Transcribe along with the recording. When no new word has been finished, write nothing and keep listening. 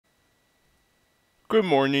Good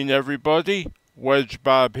morning, everybody.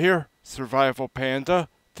 WedgeBob here, Survival Panda.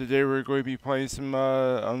 Today we're going to be playing some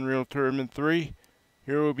Unreal Tournament 3.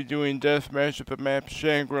 Here we'll be doing Deathmatch with the map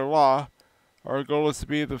Shangri-La. Our goal is to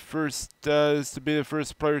be the first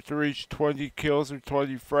player to reach 20 kills or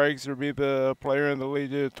 20 frags, or be the player in the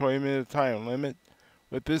lead to a 20-minute time limit.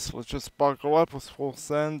 With this, let's just buckle up, let's full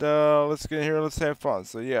send, let's get in here, let's have fun.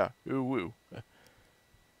 So yeah, ooh woo.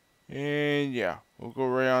 And yeah, we'll go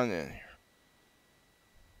right on in here.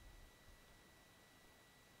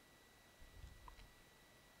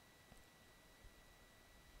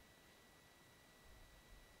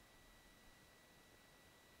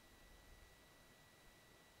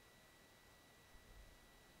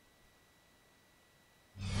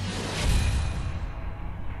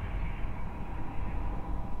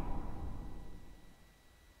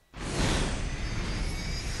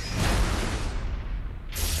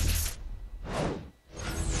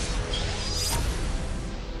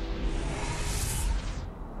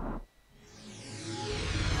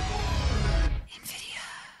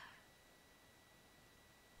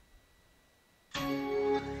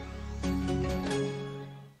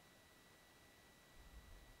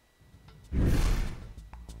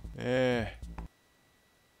 Yeah.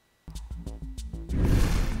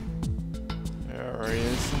 Alright,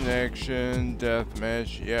 instant action,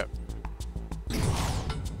 deathmatch, yep.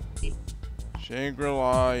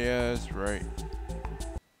 Shangri-La, yeah, that's right.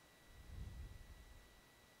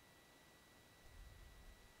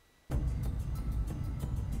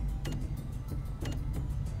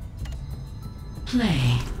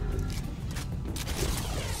 Play.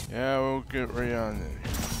 Yeah, we'll get right on in here.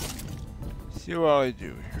 See what I do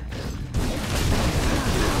here.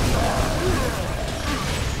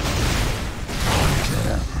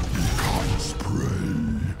 Becomes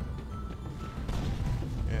prey.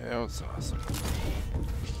 Yeah, that was awesome.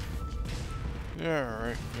 Yeah,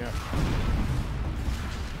 alright, yeah.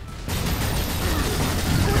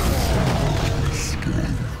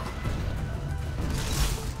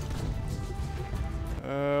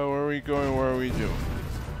 Where are we going? What are we doing?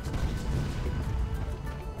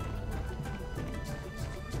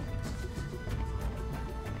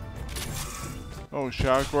 Oh,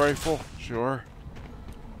 shock rifle? Sure.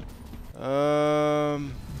 Where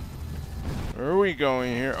are we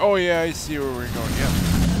going here? Oh yeah, I see where we're going, yep.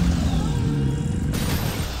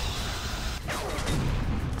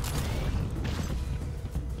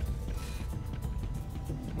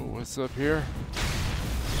 Oh, what's up here?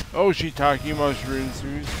 Oh, shiitake mushrooms.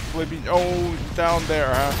 Who's flipping? Oh, down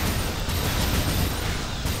there, huh?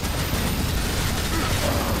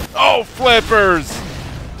 Oh, flippers!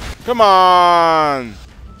 Come on!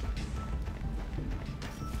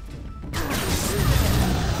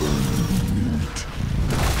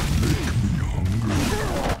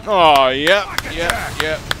 Oh, yep,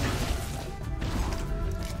 yep.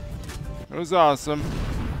 It was awesome.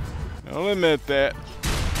 I'll admit that.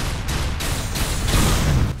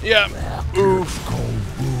 Yep. Oof.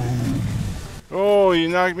 Oh, you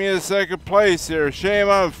knocked me in second place here. Shame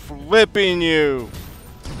on flipping you.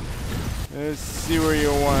 Let's see where you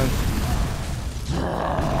went.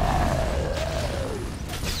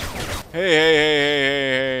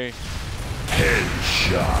 Hey.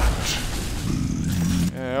 Headshot.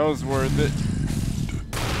 Yeah, that was worth it.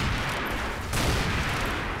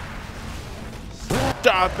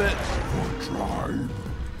 Stop it.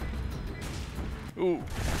 Ooh,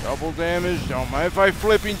 double damage. Don't mind if I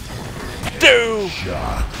flipping. Do.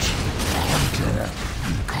 Shot. Hunter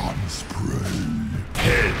becomes prey.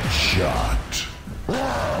 Headshot.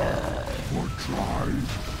 Or drive.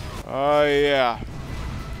 Oh yeah.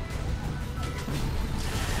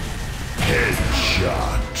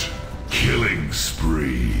 Headshot. Killing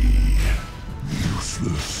spree.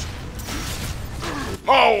 Useless.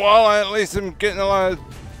 Oh well, at least I'm getting a lot of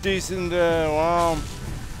decent. Well,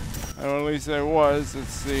 at least I was.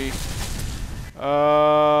 Let's see.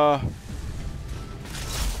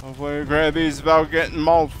 Hopefully I grab these without getting them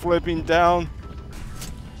all flipping down.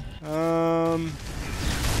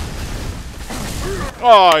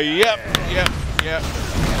 Oh, yep.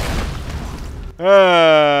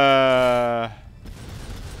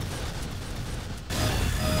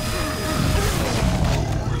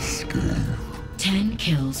 10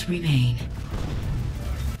 kills remain.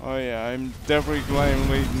 Oh yeah, I'm definitely glad I'm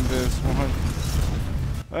leading this one.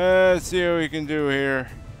 Let's see what we can do here.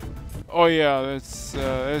 Oh yeah, that's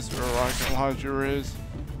where a rocket launcher is.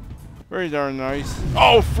 Very darn nice.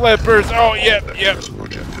 Oh, flippers! Oh, yep.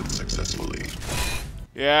 Projected successfully.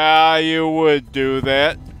 Yeah, you would do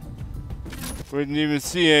that. Wouldn't even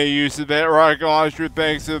see any use of that rocket launcher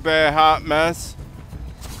thanks to that hot mess.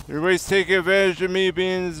 Everybody's taking advantage of me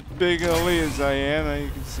being as big and elite as I am.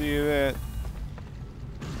 You can see that.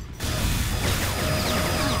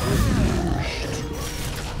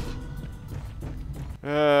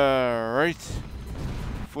 Alright.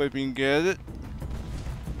 Flipping get it.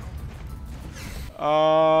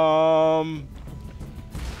 Oh,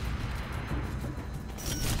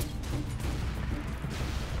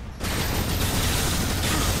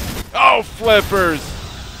 flippers!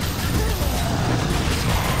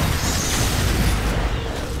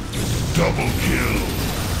 Double kill.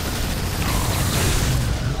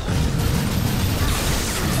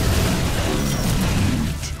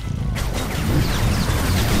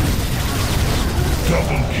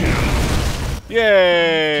 Double kill.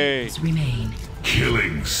 Yay! Remain.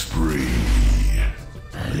 Killing spree.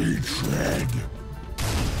 Hatred.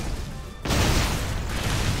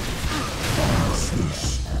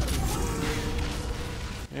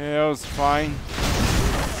 Yeah, that was fine.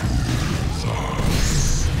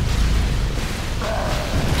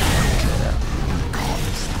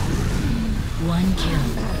 One kill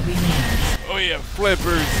remains. Oh yeah, flippers.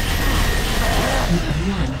 You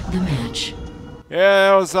have won the match. Yeah,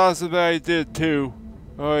 that was awesome that I did too.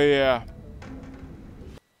 Oh yeah.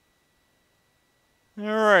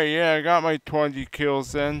 Alright, yeah, I got my 20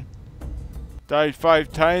 kills then. Died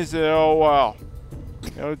 5 times and oh wow.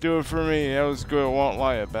 That'll do it for me. That was good, I won't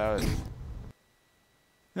lie about it.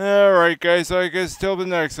 Alright guys, so I guess till the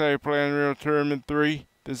next time I play Unreal Tournament 3.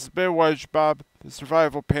 This has been WedgeBob, the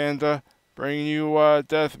Survival Panda, bringing you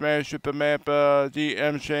Deathmatch with the map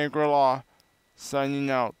DM-ShangriLa. Signing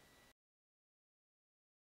out.